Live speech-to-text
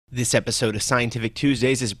This episode of Scientific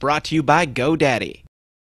Tuesdays is brought to you by GoDaddy.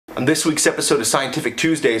 On this week's episode of Scientific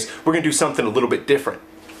Tuesdays, we're going to do something a little bit different.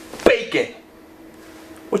 Bacon!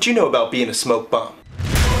 What you know about being a smoke bomb?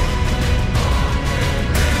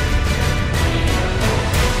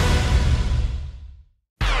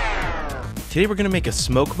 Today we're going to make a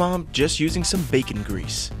smoke bomb just using some bacon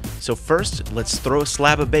grease. So first, let's throw a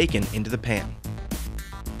slab of bacon into the pan.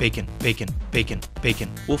 Bacon, bacon, bacon,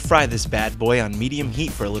 bacon. We'll fry this bad boy on medium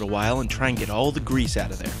heat for a little while and try and get all the grease out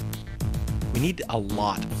of there. We need a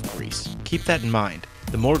lot of grease. Keep that in mind.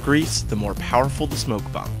 The more grease, the more powerful the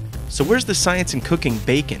smoke bomb. So where's the science in cooking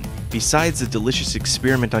bacon, besides the delicious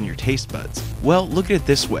experiment on your taste buds? Well, look at it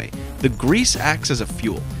this way. The grease acts as a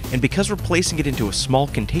fuel, and because we're placing it into a small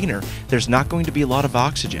container, there's not going to be a lot of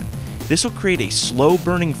oxygen. This will create a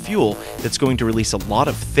slow-burning fuel that's going to release a lot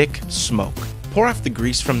of thick smoke. Pour off the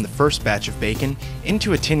grease from the first batch of bacon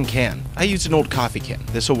into a tin can. I used an old coffee can.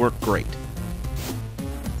 This will work great.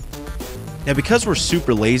 Now because we're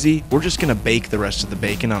super lazy, we're just going to bake the rest of the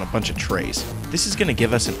bacon on a bunch of trays. This is going to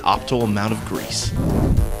give us an optimal amount of grease.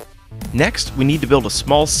 Next, we need to build a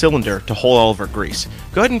small cylinder to hold all of our grease.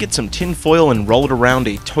 Go ahead and get some tin foil and roll it around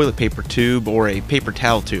a toilet paper tube or a paper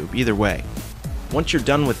towel tube, either way. Once you're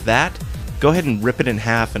done with that, go ahead and rip it in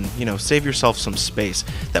half and, save yourself some space.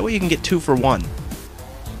 That way you can get 2 for 1.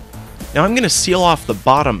 Now I'm going to seal off the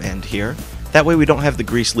bottom end here. That way we don't have the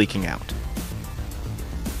grease leaking out.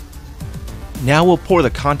 Now we'll pour the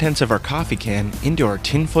contents of our coffee can into our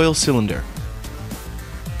tinfoil cylinder.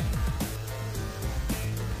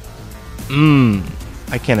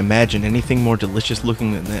 I can't imagine anything more delicious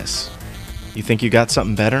looking than this. You think you got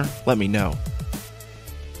something better? Let me know.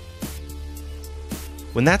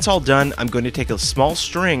 When that's all done, I'm going to take a small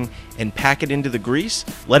string and pack it into the grease,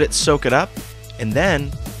 let it soak it up, and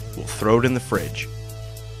then we'll throw it in the fridge.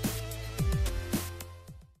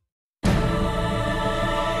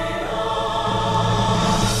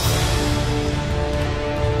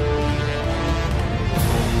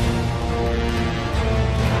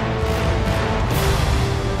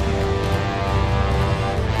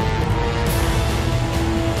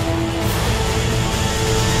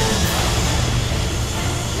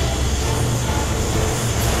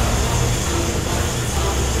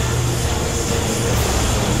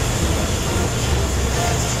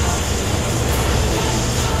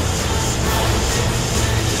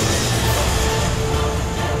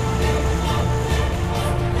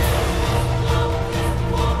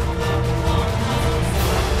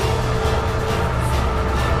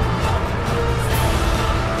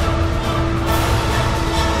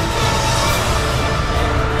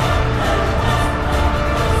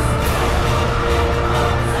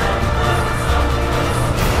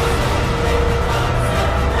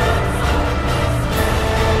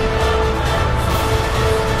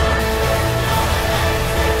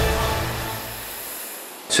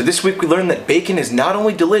 So this week we learned that bacon is not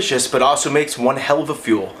only delicious, but also makes one hell of a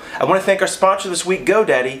fuel. I want to thank our sponsor this week,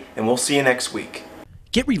 GoDaddy, and we'll see you next week.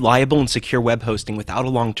 Get reliable and secure web hosting without a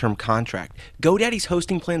long-term contract. GoDaddy's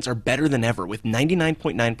hosting plans are better than ever with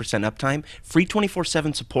 99.9% uptime, free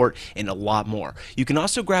 24/7 support, and a lot more. You can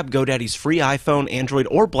also grab GoDaddy's free iPhone, Android,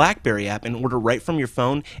 or BlackBerry app and order right from your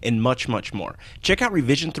phone and much, much more. Check out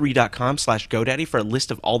revision3.com/GoDaddy for a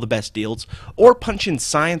list of all the best deals, or punch in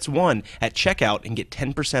Science1 at checkout and get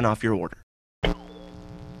 10% off your order.